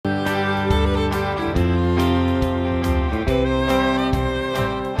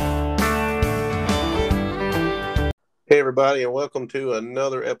Hey, everybody, and welcome to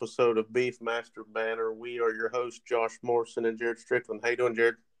another episode of Beef Master Banner. We are your hosts, Josh Morrison and Jared Strickland. How you doing,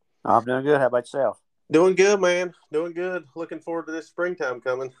 Jared? I'm doing good. How about yourself? Doing good, man. Doing good. Looking forward to this springtime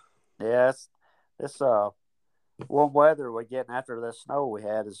coming. Yeah, this warm weather we're getting after the snow we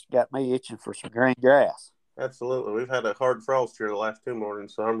had has got me itching for some green grass. Absolutely. We've had a hard frost here the last 2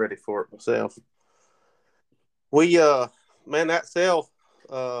 mornings, so I'm ready for it myself. Man, that sale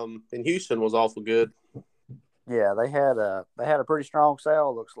in Houston was awful good. Yeah, they had a pretty strong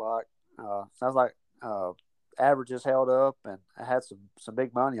sale. Looks like sounds like averages held up, and I had some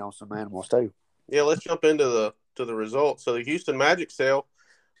big money on some animals too. Yeah, let's jump into the results. So the Houston Magic sale,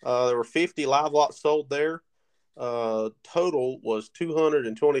 there were 50 live lots sold there. Total was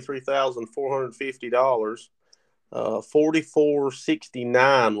 $223,450.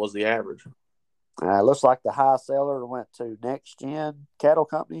 44.69 was the average. Looks like the high seller went to Next Gen Cattle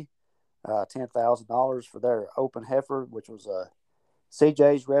Company, $10,000 for their open heifer, which was a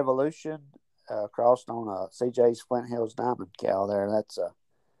CJ's Revolution, crossed on a CJ's Flint Hills Diamond cow.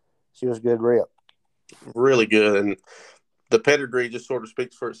 She was a good rip. Really good, and the pedigree just sort of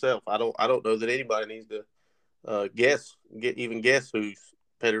speaks for itself. I don't know that anybody needs to guess whose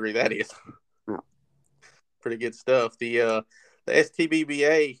pedigree that is. Yeah. Pretty good stuff. The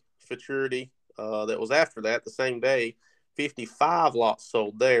STBBA futurity that was after that the same day, 55 lots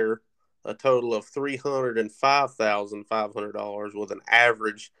sold there, a total of $305,500 with an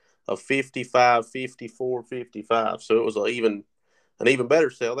average of 55, 54, 55. So it was an even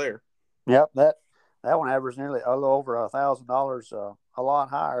better sale there. Yep, that one averaged nearly a little over $1,000, a lot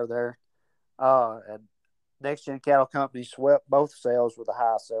higher there. And Next Gen Cattle Company swept both sales with a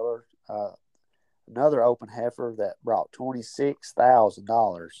high seller. Another open heifer that brought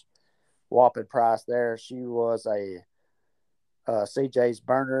 $26,000, whopping price there. She was a CJ's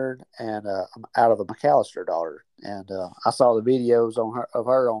Bernard and out of a McAllister daughter, and I saw the videos of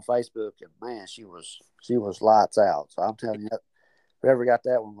her on Facebook, and man, she was lights out. So I'm telling you, whoever got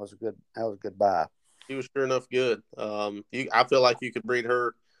that one was a good buy. She was sure enough good. I feel like you could breed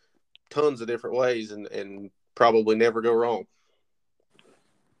her tons of different ways and probably never go wrong.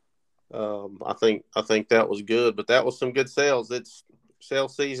 I think that was good, but that was some good sales. It's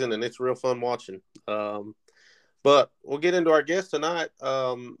sales season and it's real fun watching. But we'll get into our guest tonight.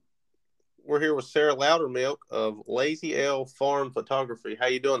 We're here with Sarah Loudermilk of Laze L Farm Photography. How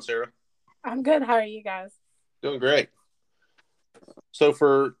you doing, Sarah? I'm good. How are you guys? Doing great.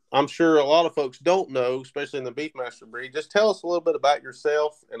 So I'm sure a lot of folks don't know, especially in the Beefmaster breed, just tell us a little bit about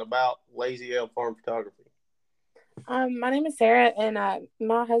yourself and about Laze L Farm Photography. My name is Sarah, and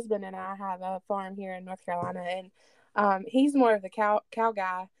my husband and I have a farm here in North Carolina, and he's more of the cow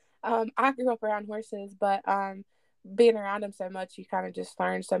guy. I grew up around horses, but being around them so much, you kind of just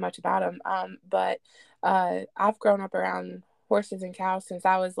learn so much about them. But I've grown up around horses and cows since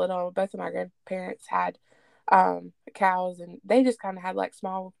I was little. Both of my grandparents had cows, and they just kind of had like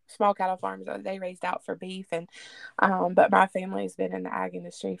small cattle farms that they raised out for beef, and but my family's been in the ag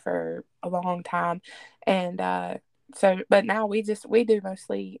industry for a long time, and but now we do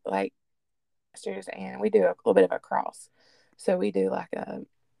mostly like pastures, and we do a little bit of a cross. So we do like a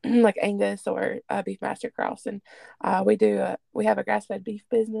like Angus or a beef master cross, and we have a grass fed beef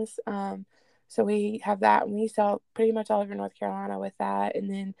business. So we have that, and we sell pretty much all over North Carolina with that. And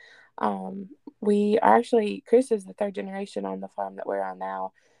then we are actually, Chris is the third generation on the farm that we're on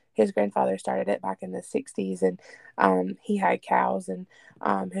now. His grandfather started it back in the 60s, and he had cows, and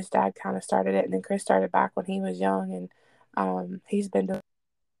his dad kind of started it, and then Chris started back when he was young, and he's been doing it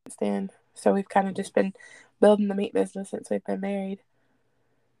since then. So we've kind of just been building the meat business since we've been married.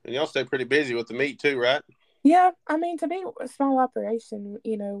 And y'all stay pretty busy with the meat too, right? Yeah, I mean, to be a small operation,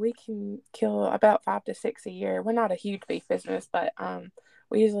 we can kill about 5 to 6 a year. We're not a huge beef business, but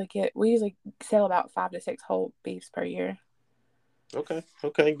we usually sell about 5 to 6 whole beefs per year. Okay,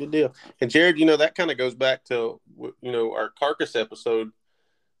 good deal. And Jared, that kind of goes back to our carcass episode.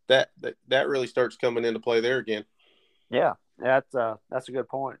 That really starts coming into play there again. Yeah, that's a good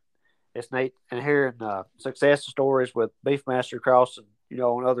point. It's neat and hearing success stories with Beefmaster crossing,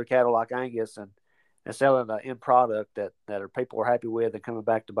 on other cattle like Angus, and selling the end product that people are happy with and coming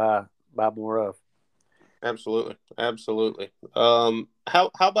back to buy more of. Absolutely. How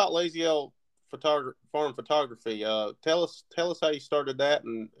about Laze L Farm Photography? Tell us how you started that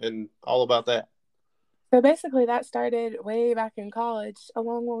and all about that. So basically, that started way back in college, a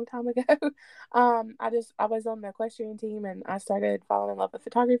long time ago. I was on the equestrian team, and I started falling in love with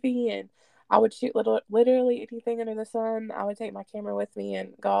photography, and I would shoot literally anything under the sun. I would take my camera with me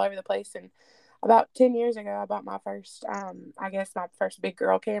and go all over the place, and about 10 years ago, I bought my first, I guess my first big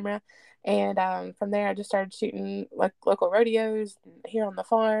girl camera. And from there, I just started shooting like local rodeos here on the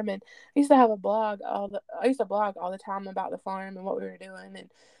farm. And I used to blog all the time about the farm and what we were doing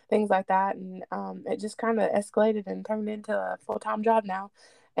and things like that. And it just kind of escalated and turned into a full-time job now.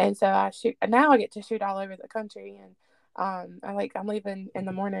 And so now I get to shoot all over the country. And I'm leaving in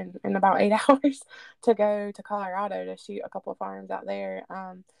the morning in about 8 hours to go to Colorado to shoot a couple of farms out there.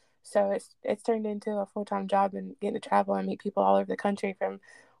 So it's turned into a full time job and getting to travel and meet people all over the country, from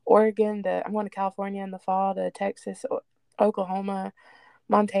Oregon to I'm going to California in the fall, to Texas, Oklahoma,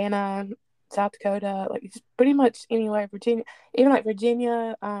 Montana, South Dakota, like just pretty much anywhere, Virginia, even like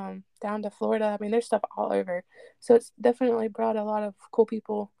Virginia, down to Florida. I mean, there's stuff all over. So it's definitely brought a lot of cool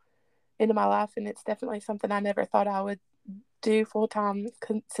people into my life, and it's definitely something I never thought I would do full time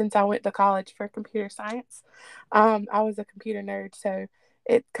since I went to college for computer science. I was a computer nerd, so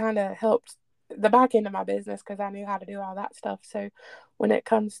it kind of helped the back end of my business because I knew how to do all that stuff. So when it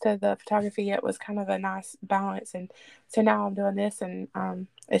comes to the photography, it was kind of a nice balance. And so now I'm doing this, and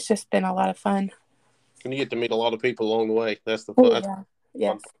it's just been a lot of fun. And you get to meet a lot of people along the way. That's the fun. Oh, yeah.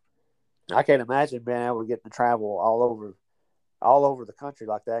 Yes. I can't imagine being able to get to travel all over the country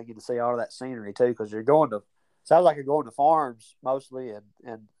like that and get to see all of that scenery too, because sounds like you're going to farms mostly,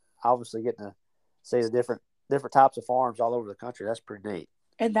 and obviously getting to see the different types of farms all over the country. That's pretty neat.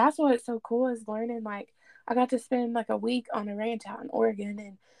 And that's what's so cool is learning. Like, I got to spend like a week on a ranch out in Oregon,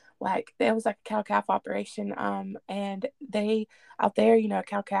 and like it was like a cow calf operation. And they out there, a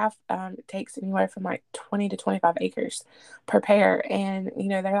cow calf takes anywhere from like 20 to 25 acres per pair, and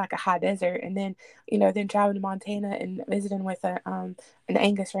they're like a high desert. And then then traveling to Montana and visiting with an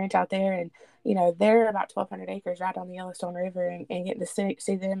Angus ranch out there, and they're about 1,200 acres right on the Yellowstone River, and getting to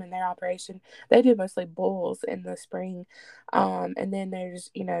see them in their operation. They do mostly bulls in the spring. And then there's,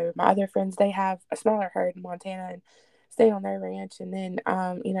 my other friends, they have a smaller herd in Montana and stay on their ranch. And then,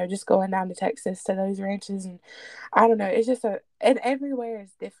 just going down to Texas to those ranches. And I don't know, it's just and everywhere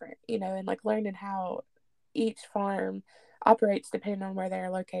is different, and like learning how each farm operates depending on where they're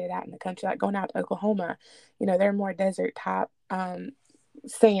located at in the country. Like going out to Oklahoma, they're more desert type,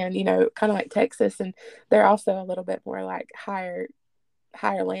 sand, kind of like Texas. And they're also a little bit more like higher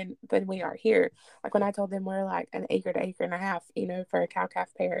land than we are here. Like when I told them we're like an acre to acre and a half, for a cow calf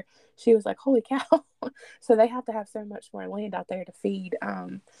pair, she was like, "Holy cow!" So they have to have so much more land out there to feed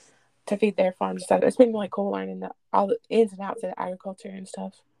their farms. So it's been really cool learning all the ins and outs of agriculture and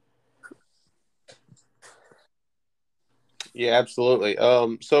stuff. Yeah, absolutely.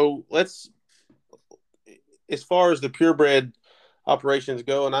 So as far as the purebred operations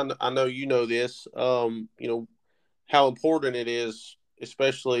go, and I know this, how important it is,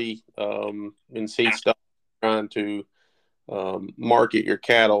 especially in seed stock, trying to market your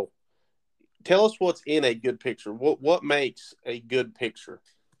cattle. Tell us what's in a good picture. What makes a good picture?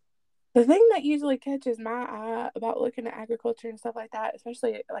 The thing that usually catches my eye about looking at agriculture and stuff like that,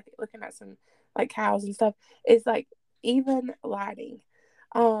 especially like looking at some like cows and stuff, is like even lighting.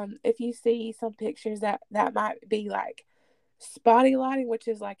 If you see some pictures that might be like spotty lighting, which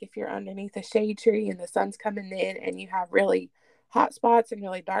is like if you're underneath a shade tree and the sun's coming in and you have really hot spots and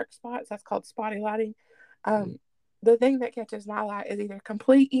really dark spots, that's called spotty lighting. The thing that catches my light is either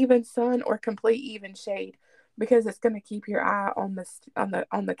complete even sun or complete even shade, because it's going to keep your eye on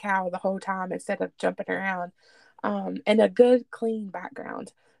the cow the whole time instead of jumping around. And a good clean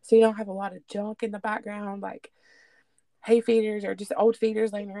background, so you don't have a lot of junk in the background, like hay feeders or just old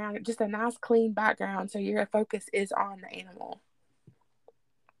feeders laying around. Just a nice clean background, so your focus is on the animal.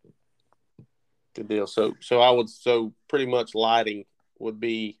 Good deal. So pretty much lighting would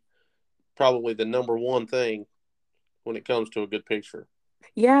be probably the number one thing when it comes to a good picture.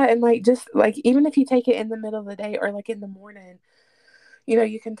 Yeah, and like just like even if you take it in the middle of the day or like in the morning,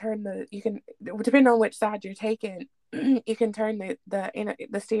 you can depending on which side you're taking, you can turn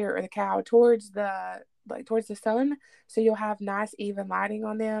the steer or the cow towards the sun, so you'll have nice even lighting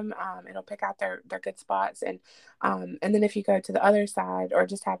on them. It'll pick out their good spots. And then if you go to the other side or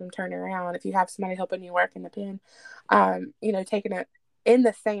just have them turn around, if you have somebody helping you work in the pen, taking it in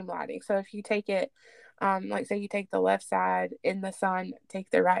the same lighting. So if you take it, like say you take the left side in the sun, take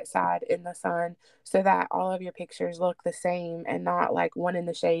the right side in the sun, so that all of your pictures look the same and not like one in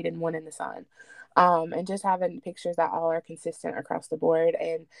the shade and one in the sun. And just having pictures that all are consistent across the board,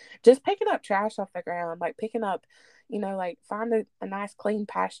 and just picking up trash off the ground, like picking up, like find a nice clean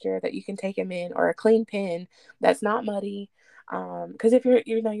pasture that you can take them in, or a clean pen that's not muddy. Because if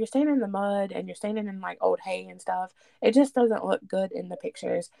you're standing in the mud and you're standing in like old hay and stuff, it just doesn't look good in the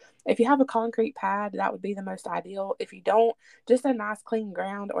pictures. If you have a concrete pad, that would be the most ideal. If you don't, just a nice clean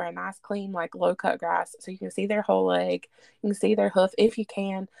ground or a nice clean like low cut grass, so you can see their whole leg, you can see their hoof if you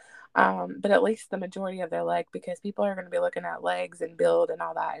can. But at least the majority of their leg, because people are going to be looking at legs and build and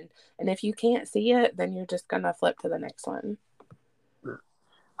all that. And if you can't see it, then you're just going to flip to the next one.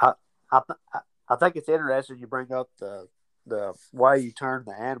 I, I think it's interesting you bring up the way you turn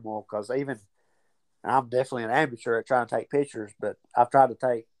the animal, because even I'm definitely an amateur at trying to take pictures, but I've tried to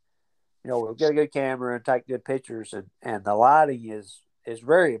take, we'll get a good camera and take good pictures, and the lighting is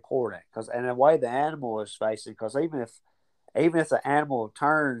very important, because and the way the animal is facing, because even if the animal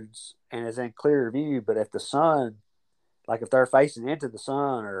turns and is in clear view, but if the sun, like if they're facing into the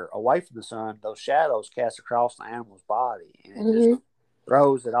sun or away from the sun, those shadows cast across the animal's body, and it just Mm-hmm.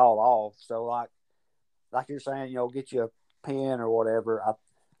 throws it all off. So like you're saying, get you a pen or whatever. I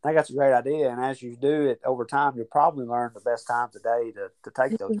think that's a great idea, and as you do it over time, you'll probably learn the best times of day to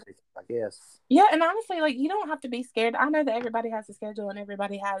take those pictures, I guess. Yeah, and honestly, like, you don't have to be scared. I know that everybody has a schedule and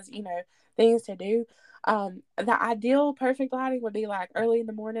everybody has, things to do. The ideal perfect lighting would be like early in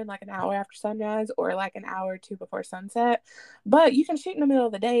the morning, like an hour after sunrise, or like an hour or two before sunset. But you can shoot in the middle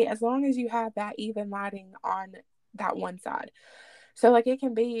of the day as long as you have that even lighting on that one side. So like it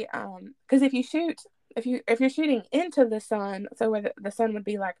can be because if you're shooting into the sun, so where the sun would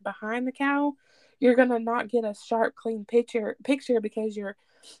be like behind the cow, you're gonna not get a sharp, clean picture because your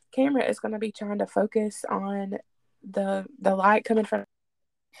camera is gonna be trying to focus on the light coming from.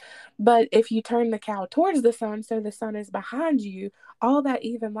 But if you turn the cow towards the sun, so the sun is behind you, all that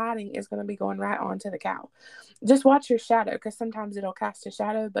even lighting is going to be going right onto the cow. Just watch your shadow, because sometimes it'll cast a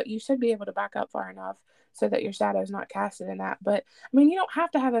shadow, but you should be able to back up far enough so that your shadow is not casted in that. But I mean, you don't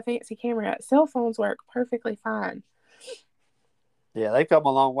have to have a fancy camera. Cell phones work perfectly fine. Yeah, they've come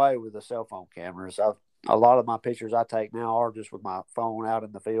a long way with the cell phone cameras. A lot of my pictures I take now are just with my phone out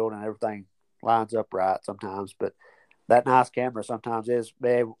in the field, and everything lines up right sometimes. But that nice camera sometimes is be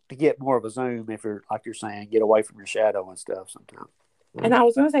able to get more of a zoom if you're, like you're saying, get away from your shadow and stuff sometimes. And I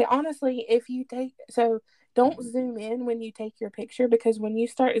was going to say, honestly, if you don't zoom in when you take your picture, because when you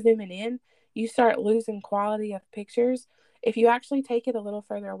start zooming in, you start losing quality of pictures. If you actually take it a little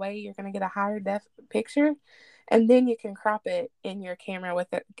further away, you're going to get a higher def picture, and then you can crop it in your camera with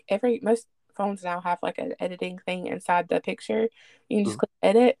it. Most phones now have like an editing thing inside the picture. You can just click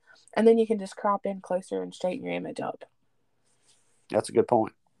edit, and then you can just crop in closer and straighten your image up. That's a good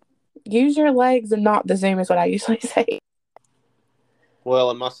point. Use your legs and not the zoom is what I usually say. Well,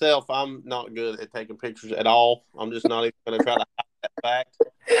 and myself, I'm not good at taking pictures at all. I'm just not even going to try to hide that fact.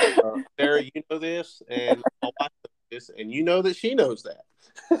 Sarah, you know this, and my wife knows this, and you know that she knows that.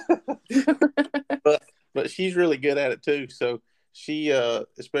 but she's really good at it too. So she,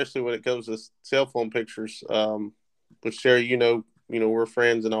 especially when it comes to cell phone pictures, which Sarah, we're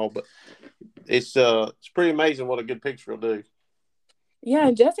friends and all, but it's pretty amazing what a good picture will do. Yeah,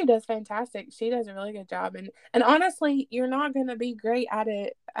 and Jessie does fantastic. She does a really good job. And honestly, you're not going to be great at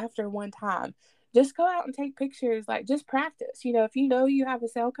it after one time. Just go out and take pictures. Like, just practice. If you know you have a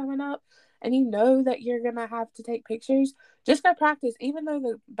sale coming up and you know that you're going to have to take pictures, just go practice. Even though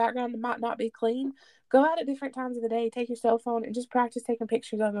the background might not be clean, go out at different times of the day, take your cell phone, and just practice taking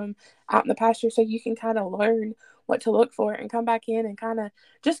pictures of them out in the pasture, so you can kind of learn what to look for and come back in and kind of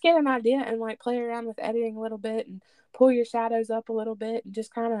just get an idea and like play around with editing a little bit and pull your shadows up a little bit and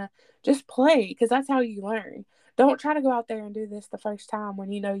just kind of just play, because that's how you learn. Don't try to go out there and do this the first time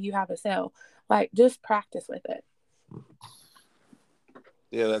when you know you have a cell. Like, just practice with it.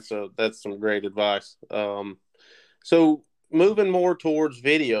 Yeah, that's some great advice. So moving more towards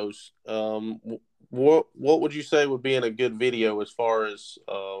videos, what would you say would be in a good video as far as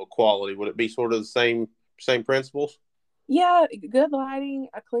quality? Would it be sort of the same principles? Yeah, good lighting,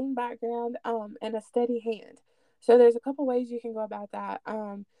 a clean background, and a steady hand. So there's a couple ways you can go about that.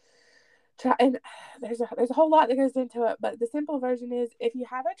 And there's a whole lot that goes into it, but the simple version is, if you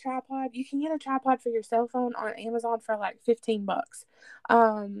have a tripod, you can get a tripod for your cell phone on Amazon for like $15.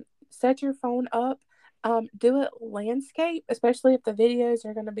 Set your phone up. Do it landscape, especially if the videos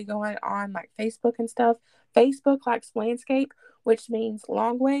are going to be going on like Facebook and stuff. Facebook likes landscape, which means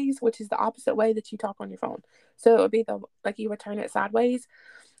long ways, which is the opposite way that you talk on your phone. So it would be like you would turn it sideways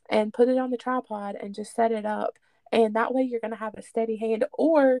and put it on the tripod and just set it up. And that way you're going to have a steady hand,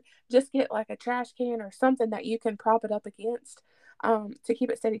 or just get like a trash can or something that you can prop it up against to keep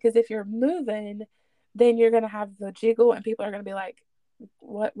it steady. Because if you're moving, then you're going to have the jiggle and people are going to be like,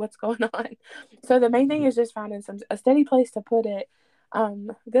 what's going on? So the main thing is just finding a steady place to put it,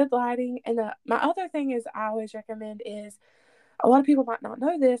 good lighting. And my other thing is I always recommend is a lot of people might not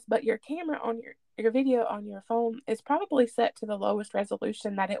know this, but your camera on your video on your phone is probably set to the lowest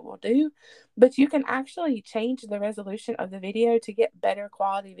resolution that it will do, but you can actually change the resolution of the video to get better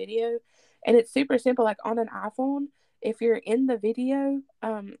quality video. And it's super simple. Like on an iPhone, if you're in the video,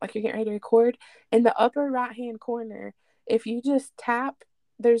 like you're getting ready to record, in the upper right hand corner, if you just tap,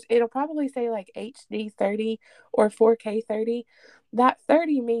 it'll probably say like HD 30 or 4K 30. That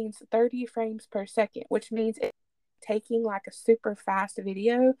 30 means 30 frames per second, which means it's taking like a super fast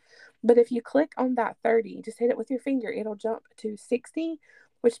video. But if you click on that 30, just hit it with your finger, it'll jump to 60,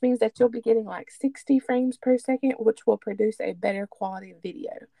 which means that you'll be getting like 60 frames per second, which will produce a better quality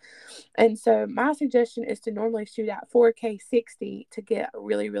video. And so my suggestion is to normally shoot at 4K 60 to get a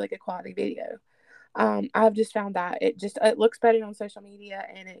really, really good quality video. I've just found that it looks better on social media,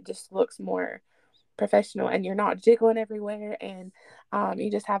 and it just looks more professional, and you're not jiggling everywhere, and you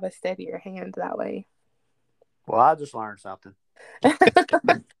just have a steadier hand that way. Well, I just learned something. That's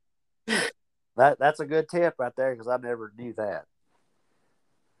a good tip right there, because I never knew that.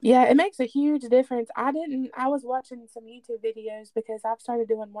 Yeah, it makes a huge difference. I was watching some YouTube videos because I've started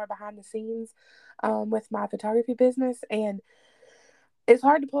doing more behind the scenes with my photography business, and it's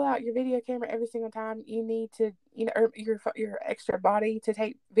hard to pull out your video camera every single time you need to, or your extra body to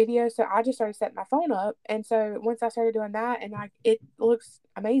take video. So I just started setting my phone up, and so once I started doing that, and it looks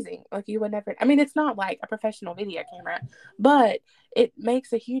amazing. Like you would never. I mean, it's not like a professional video camera, but it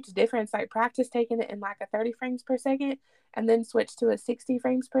makes a huge difference. Like practice taking it in like a 30 frames per second, and then switch to a 60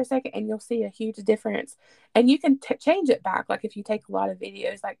 frames per second, and you'll see a huge difference. And you can change it back. Like if you take a lot of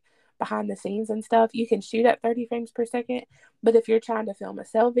videos, like behind the scenes and stuff, you can shoot at 30 frames per second. But if you're trying to film a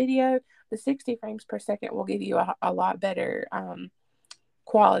sell video, the 60 frames per second will give you a lot better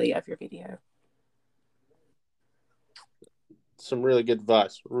quality of your video. Some really good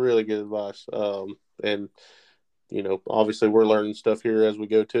advice. Really good advice. And obviously we're learning stuff here as we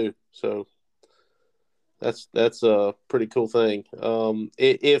go too. So that's a pretty cool thing.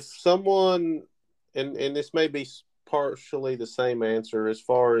 If someone, and this may be partially the same answer as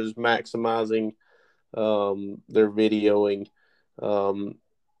far as maximizing their videoing,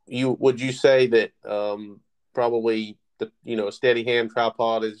 would you say that probably a steady hand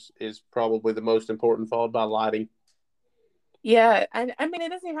tripod is probably the most important, followed by lighting? Yeah, and I mean, it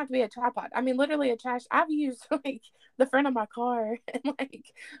doesn't even have to be a tripod. I mean, literally I've used like the front of my car and like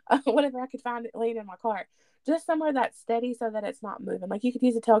whatever I could find laying in my car, just somewhere that's steady so that it's not moving. Like you could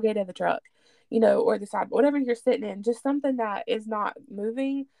use the tailgate of the truck, or the side, whatever you're sitting in, just something that is not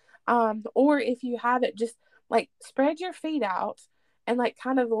moving. Or if you have it, just like spread your feet out and like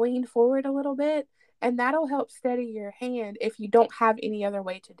kind of lean forward a little bit, and that'll help steady your hand if you don't have any other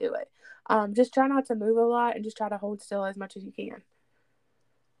way to do it. Just try not to move a lot, and just try to hold still as much as you can.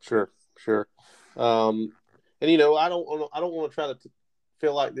 Sure. And I don't want to try to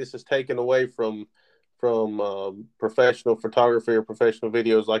feel like this is taken away from professional photography or professional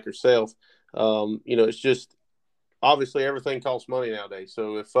videos like yourself. It's just obviously everything costs money nowadays.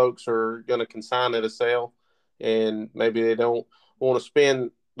 So if folks are going to consign at a sale, and maybe they don't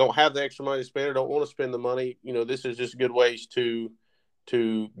have the extra money to spend, or don't want to spend the money, this is just good ways to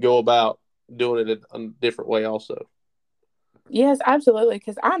go about doing it a different way also. Yes, absolutely.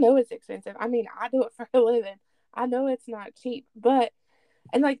 Because I know it's expensive. I mean, I do it for a living. I know it's not cheap,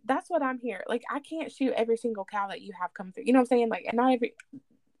 and like that's what I'm here. Like I can't shoot every single cow that you have come through. You know what I'm saying? Like, and not every,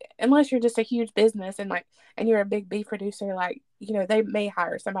 unless you're just a huge business and you're a big beef producer, like they may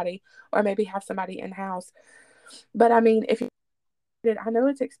hire somebody or maybe have somebody in house. But I mean, if I know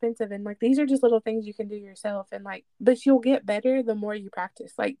it's expensive, and like these are just little things you can do yourself, and like, but you'll get better the more you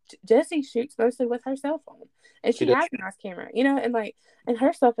practice. Like Jessie shoots mostly with her cell phone, and she has a nice camera, and like, and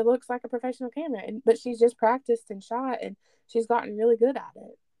her stuff, it looks like a professional camera, but she's just practiced and shot, and she's gotten really good at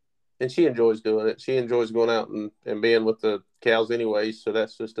it. And she enjoys doing it. She enjoys going out and being with the cows anyway. So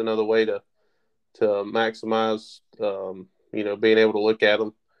that's just another way to maximize, being able to look at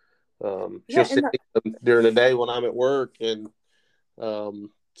them. She'll see them during the day when I'm at work, and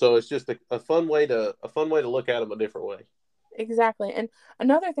so it's just a fun way to look at them a different way. Exactly. And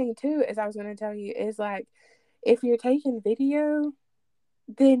another thing too is I was going to tell you is like if you're taking video,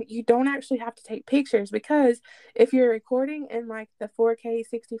 then you don't actually have to take pictures, because if you're recording in like the 4K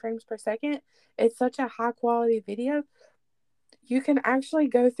 60 frames per second, it's such a high quality video. You can actually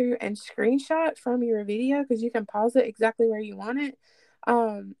go through and screenshot from your video, because you can pause it exactly where you want it.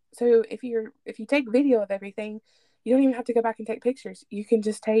 So if you take video of everything, you don't even have to go back and take pictures. You can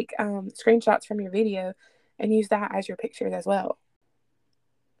just take screenshots from your video and use that as your pictures as well.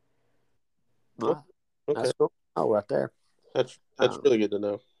 Okay. That's cool. Oh, right there. That's really good to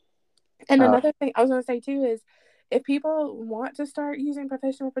know. And another thing I was going to say too is if people want to start using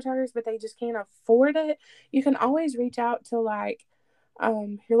professional photographers, but they just can't afford it, you can always reach out to like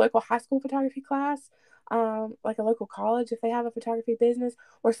your local high school photography class, like a local college if they have a photography business,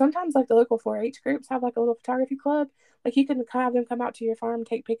 or sometimes like the local 4-H groups have like a little photography club. Like you can have them come out to your farm,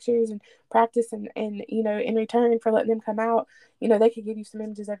 take pictures and practice, and in return for letting them come out, they could give you some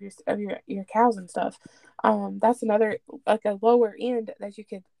images of your cows and stuff. That's another like a lower end that you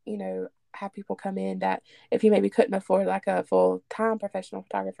could have people come in that if you maybe couldn't afford like a full-time professional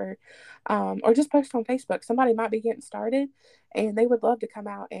photographer, or just post on Facebook. Somebody might be getting started and they would love to come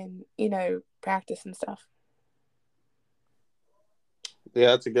out and practice and stuff.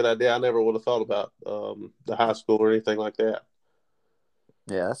 Yeah, that's a good idea. I never would have thought about the high school or anything like that.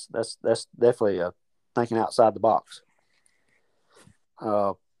 Yeah, that's definitely thinking outside the box.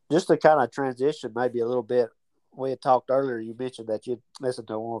 Just to kind of transition maybe a little bit, we had talked earlier, you mentioned that you'd listened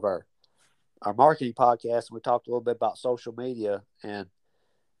to one of our marketing podcasts, and we talked a little bit about social media. And,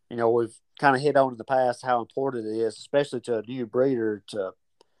 we've kind of hit on in the past how important it is, especially to a new breeder, to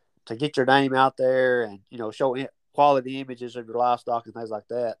get your name out there and, show quality images of your livestock and things like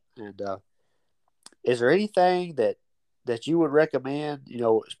that. And is there anything that you would recommend,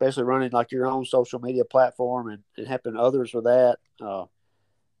 especially running like your own social media platform and helping others with that?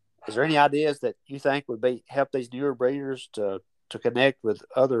 Is there any ideas that you think would help these newer breeders to connect with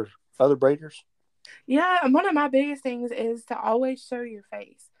other breeders? Yeah, and one of my biggest things is to always show your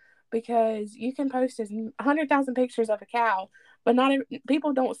face, because you can post 100,000 pictures of a cow, but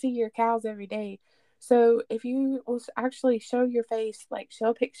people don't see your cows every day. So if you will actually show your face, like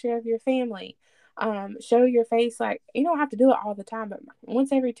show a picture of your family, show your face, like you don't have to do it all the time, but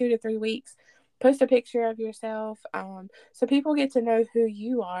once every 2 to 3 weeks, post a picture of yourself, so people get to know who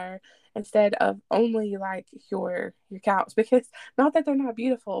you are instead of only like your cows, because not that they're not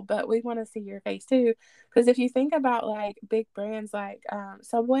beautiful, but we want to see your face too. Because if you think about like big brands like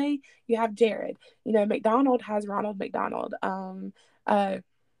Subway, you have Jared. McDonald has Ronald McDonald.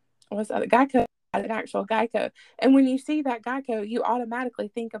 What's the other? Geico has an actual Geico. And when you see that Geico, you automatically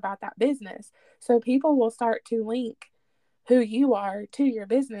think about that business. So people will start to link who you are to your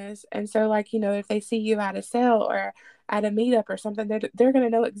business. And so like, if they see you at a sale or at a meetup or something, they're going to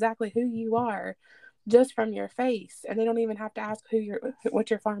know exactly who you are just from your face. And they don't even have to ask what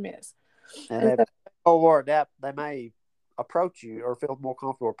your farm is. And And if over that, they may approach you or feel more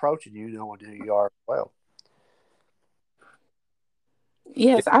comfortable approaching you, knowing who you are as well.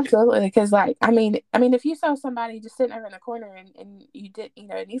 yes, absolutely. Because like, I mean, if you saw somebody just sitting over in the corner and you did,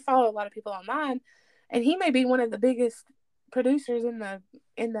 and you follow a lot of people online, and he may be one of the biggest producers in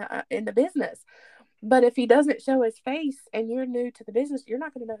the business, but if he doesn't show his face and you're new to the business, you're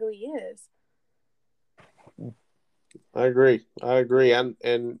not going to know who he is. I agree. And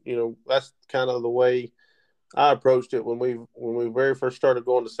that's kind of the way I approached it when we very first started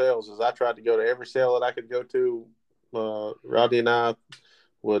going to sales. Is I tried to go to every sale that I could go to. Rodney and I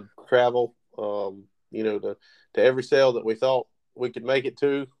would travel, to every sale that we thought we could make it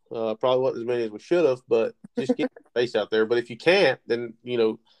to. Probably wasn't as many as we should have, but just get your face out there. But if you can't, then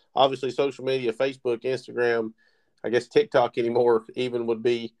obviously social media, Facebook, Instagram, I guess TikTok anymore even would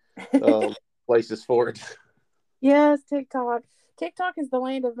be places for it. Yes, TikTok. TikTok is the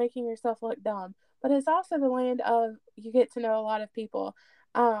land of making yourself look dumb, but it's also the land of you get to know a lot of people.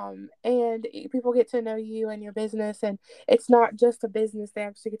 And people get to know you and your business, and it's not just a business. They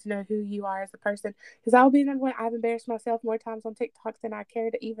actually get to know who you are as a person. Because I'll be the one, I've embarrassed myself more times on TikTok than I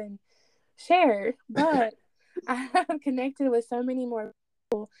care to even share, but I have connected with so many more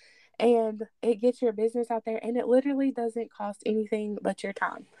people, and it gets your business out there, and it literally doesn't cost anything but your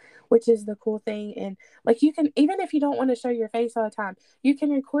time, which is the cool thing. And like, you can, even if you don't want to show your face all the time, you can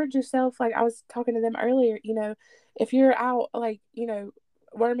record yourself. Like I was talking to them earlier, if you're out, like,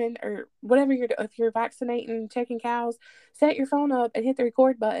 worming or whatever if you're vaccinating, checking cows, set your phone up and hit the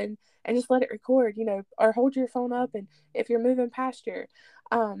record button and just let it record, or hold your phone up. And if you're moving pasture,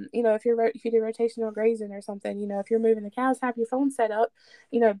 if you do rotational grazing or something, if you're moving the cows, have your phone set up,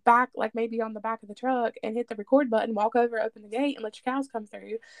 back, like maybe on the back of the truck, and hit the record button, walk over, open the gate, and let your cows come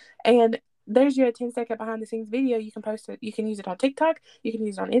through. And there's your 10-second behind the scenes video. You can post it. You can use it on TikTok. You can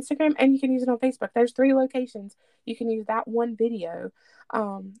use it on Instagram, and you can use it on Facebook. There's 3 locations you can use that one video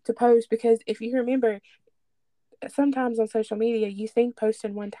to post. Because if you remember, sometimes on social media, you think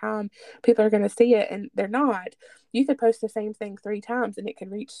posting one time people are going to see it, and they're not. You could post the same thing 3 times and it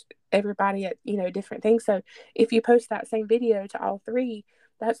could reach everybody at different things. So if you post that same video to all 3,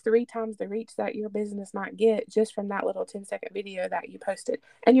 that's 3 times the reach that your business might get just from that little 10-second video that you posted.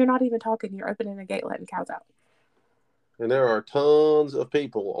 And you're not even talking, you're opening a gate, letting cows out. And there are tons of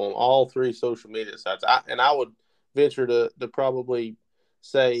people on all 3 social media sites. I would venture to probably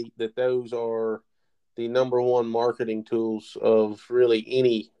say that those are the number one marketing tools of really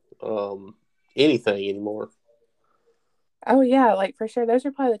anything anymore. Oh yeah, like for sure. Those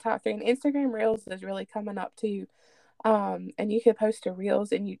are probably the top three. And Instagram Reels is really coming up too. And you could post to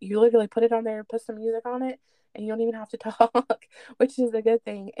Reels and you literally put it on there, put some music on it, and you don't even have to talk, which is a good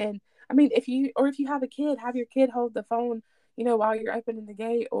thing. And I mean, if you have a kid, have your kid hold the phone, while you're opening the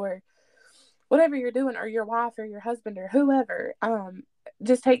gate or whatever you're doing, or your wife or your husband or whoever.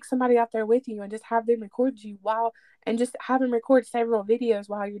 Just take somebody out there with you and just have them record you and just have them record several videos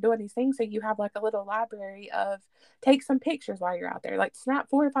while you're doing these things. So you have like a little library of take some pictures while you're out there, like snap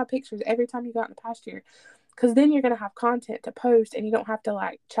 4 or 5 pictures every time you go out in the pasture. Because then you're going to have content to post and you don't have to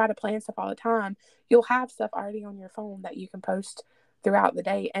like try to plan stuff all the time. You'll have stuff already on your phone that you can post throughout the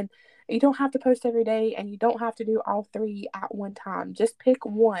day. And you don't have to post every day and you don't have to do all 3 at one time. Just pick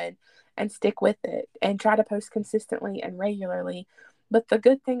one and stick with it and try to post consistently and regularly. But the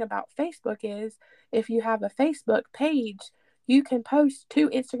good thing about Facebook is if you have a Facebook page, you can post to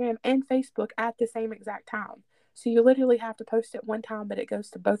Instagram and Facebook at the same exact time. So you literally have to post it one time, but it goes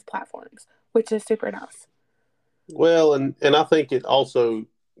to both platforms, which is super nice. Well, and I think it also,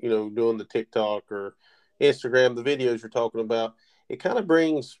 doing the TikTok or Instagram, the videos you're talking about, it kind of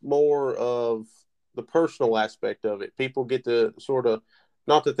brings more of the personal aspect of it. People get to sort of,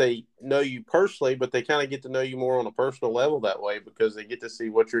 not that they know you personally, but they kind of get to know you more on a personal level that way because they get to see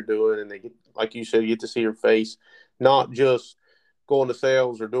what you're doing and they get, like you said, you get to see your face, not just going to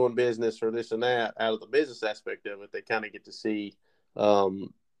sales or doing business or this and that out of the business aspect of it. They kind of get to see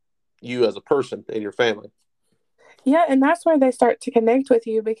you as a person and your family. Yeah, and that's where they start to connect with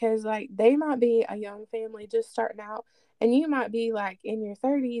you because like they might be a young family just starting out and you might be like in your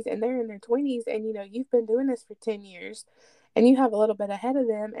 30s and they're in their 20s and you've been doing this for 10 years and you have a little bit ahead of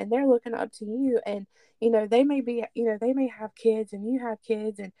them and they're looking up to you and they may be they may have kids and you have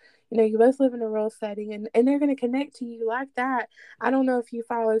kids and you both live in a rural setting and they're going to connect to you like that. I don't know if you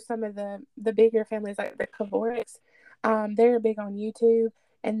follow some of the bigger families like the Kavoriks. They're big on YouTube.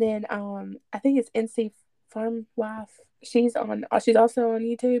 And then I think it's NC Farm Wife. She's also on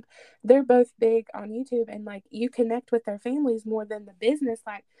YouTube. They're both big on YouTube and like you connect with their families more than the business.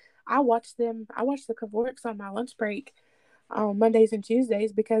 Like I watch the Kavoriks on my lunch break on Mondays and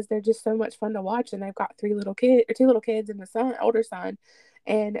Tuesdays because they're just so much fun to watch and they've got 2 little kids and the older son,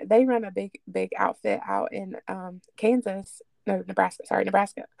 and they run a big outfit out in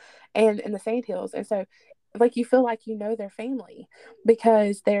Nebraska and in the Sandhills. And so like you feel like their family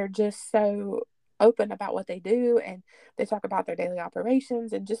because they're just so open about what they do and they talk about their daily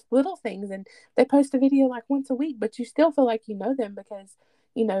operations and just little things, and they post a video like once a week, but you still feel like you know them because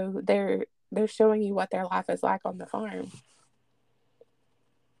they're showing you what their life is like on the farm.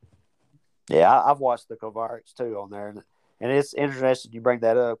 Yeah, I've watched the Kavariks too on there, and it's interesting you bring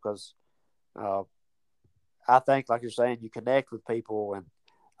that up because I think, like you're saying, you connect with people, and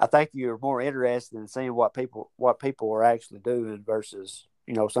I think you're more interested in seeing what people are actually doing versus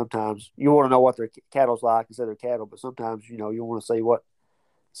sometimes you want to know what their cattle's like instead of their cattle, but sometimes you want to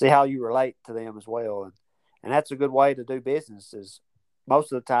see how you relate to them as well, and that's a good way to do business. Is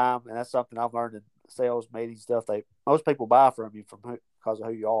most of the time, and that's something I've learned in sales meetings stuff. Most people buy from you because of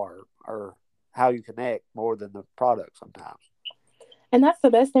who you are or how you connect more than the product sometimes. And that's the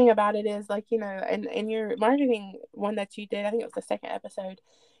best thing about it is like, and in your marketing one that you did, I think it was the second episode,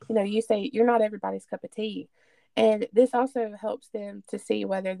 you say you're not everybody's cup of tea. And this also helps them to see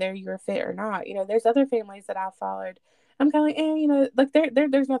whether they're your fit or not. There's other families that I've followed. I'm kind of like,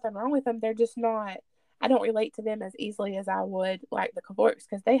 like there's nothing wrong with them. They're just not, I don't relate to them as easily as I would like the Kavorks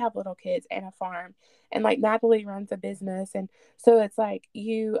because they have little kids and a farm. And like Natalie runs a business. And so it's like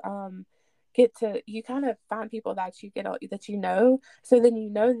you kind of find people that so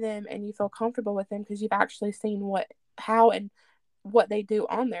then them and you feel comfortable with them because you've actually seen how and what they do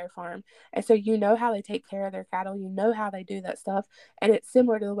on their farm, and so how they take care of their cattle, how they do that stuff, and it's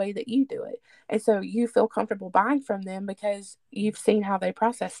similar to the way that you do it, and so you feel comfortable buying from them because you've seen how they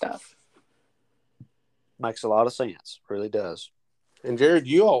process stuff. Makes a lot of sense, really does. And Jared,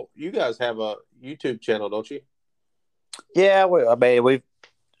 you guys have a YouTube channel, don't you? Yeah, we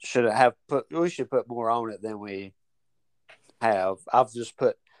should put more on it than we have. I've just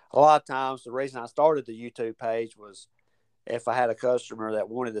put a lot of times. The reason I started the YouTube page was if I had a customer that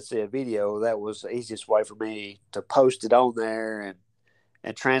wanted to see a video, that was the easiest way for me to post it on there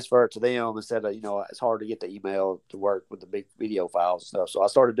and transfer it to them instead of, it's hard to get the email to work with the big video files and stuff. So I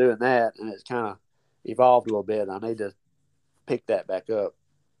started doing that and it's kind of evolved a little bit. I need to pick that back up.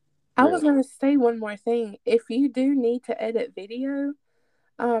 I was going to say one more thing. If you do need to edit video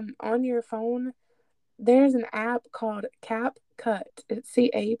on your phone, There's an app called CapCut. It's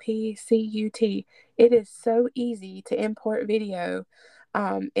CAPCUT. It is so easy to import video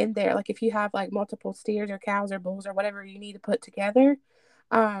in there. Like if you have like multiple steers or cows or bulls or whatever you need to put together,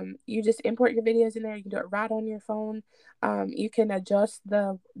 you just import your videos in there. You can do it right on your phone. You can adjust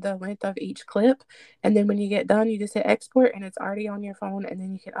the length of each clip, and then when you get done, you just hit export, and it's already on your phone, and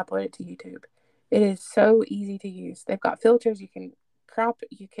then you can upload it to YouTube. It is so easy to use. They've got filters. You can crop it,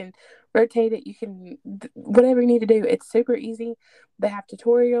 you can rotate it, you can whatever you need to do. It's super easy. They have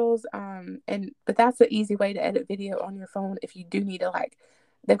tutorials, but that's the easy way to edit video on your phone. If you do need to, like,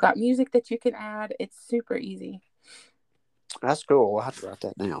 they've got music that you can add. It's super easy. That's cool. I'll have to write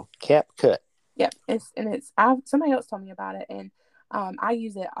that down. CapCut. Yep. Somebody else told me about it, and I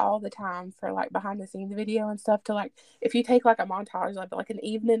use it all the time for like behind the scenes video and stuff. To like, if you take like a montage of like an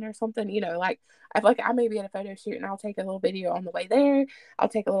evening or something, like I may be at a photo shoot and I'll take a little video on the way there. I'll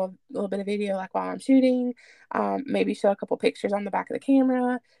take a little bit of video like while I'm shooting. Maybe show a couple pictures on the back of the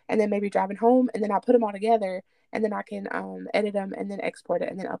camera, and then maybe driving home, and then I'll put them all together, and then I can edit them and then export it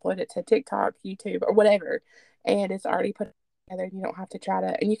and then upload it to TikTok, YouTube, or whatever, and it's already put together. And you don't have to try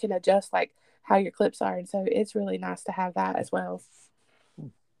to, and you can adjust like how your clips are, and so it's really nice to have that as well.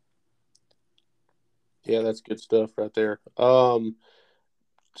 Yeah, that's good stuff right there.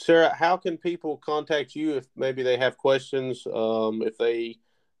 Sarah, how can people contact you if maybe they have questions, if they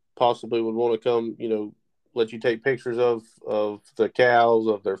possibly would want to come, let you take pictures of the cows,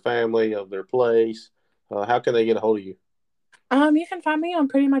 of their family, of their place? How can they get a hold of you? You can find me on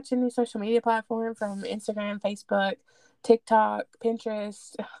pretty much any social media platform, from Instagram, Facebook, TikTok,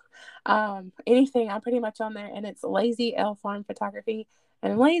 Pinterest, anything. I'm pretty much on there, and it's Laze L Farm Photography,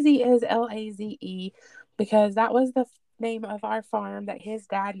 and Lazy is Laze, because that was the name of our farm that his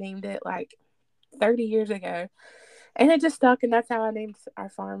dad named it like 30 years ago, and it just stuck, and that's how I named our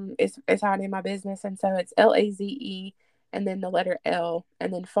farm. Is how I named my business, and so it's Laze, and then the letter L,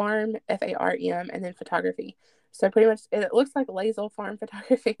 and then farm, FARM, and then photography. So pretty much it looks like Laze L Farm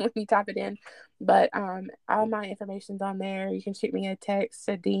Photography when you type it in, but all my information's on there. You can shoot me a text,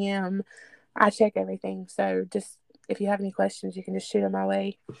 a DM. I check everything. So just if you have any questions, you can just shoot them my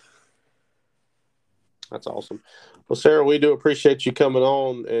way. That's awesome. Well, Sarah, we do appreciate you coming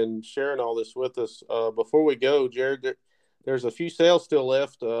on and sharing all this with us. Before we go, Jared, there's a few sales still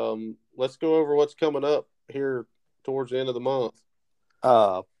left. Let's go over what's coming up here towards the end of the month.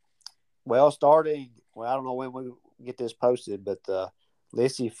 Well, I don't know when we get this posted, but the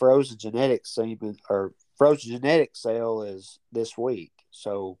Lissy Frozen Genetics sale is this week.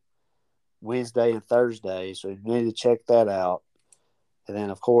 So Wednesday and Thursday. So you need to check that out. And then,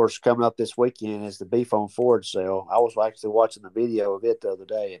 of course, coming up this weekend is the Beef on Forage sale. I was actually watching the video of it the other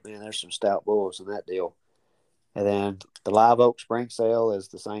day. And, man, there's some stout bulls in that deal. And then the Live Oak Spring sale is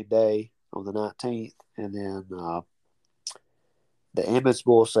the same day on the 19th. And then the Emmons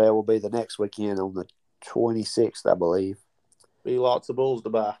Bull sale will be the next weekend on the 26th, I believe. Be lots of bulls to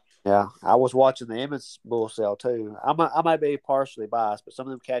buy. Yeah, I was watching the Emmons Bull sale too. I might be partially biased, but some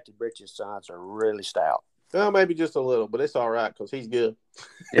of them Captain Britches signs are really stout. Well, maybe just a little, but it's all right because he's good.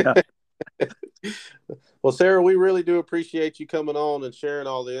 Yeah. Well, Sarah, we really do appreciate you coming on and sharing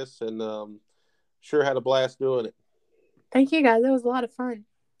all this, and sure had a blast doing it. Thank you, guys. It was a lot of fun.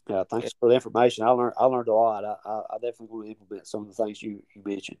 Yeah, thanks for the information. I learned a lot. I definitely want to implement some of the things you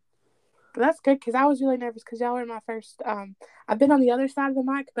mentioned. That's good, because I was really nervous because y'all were my first. I've been on the other side of the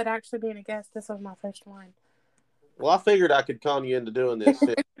mic, but actually being a guest, this was my first one. Well, I figured I could con you into doing this.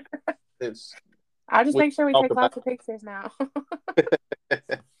 I'll just make sure we take lots of pictures now.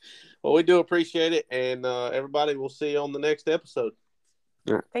 Well, we do appreciate it, and everybody, we'll see you on the next episode.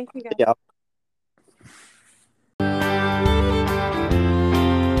 Thank you, guys. Yeah.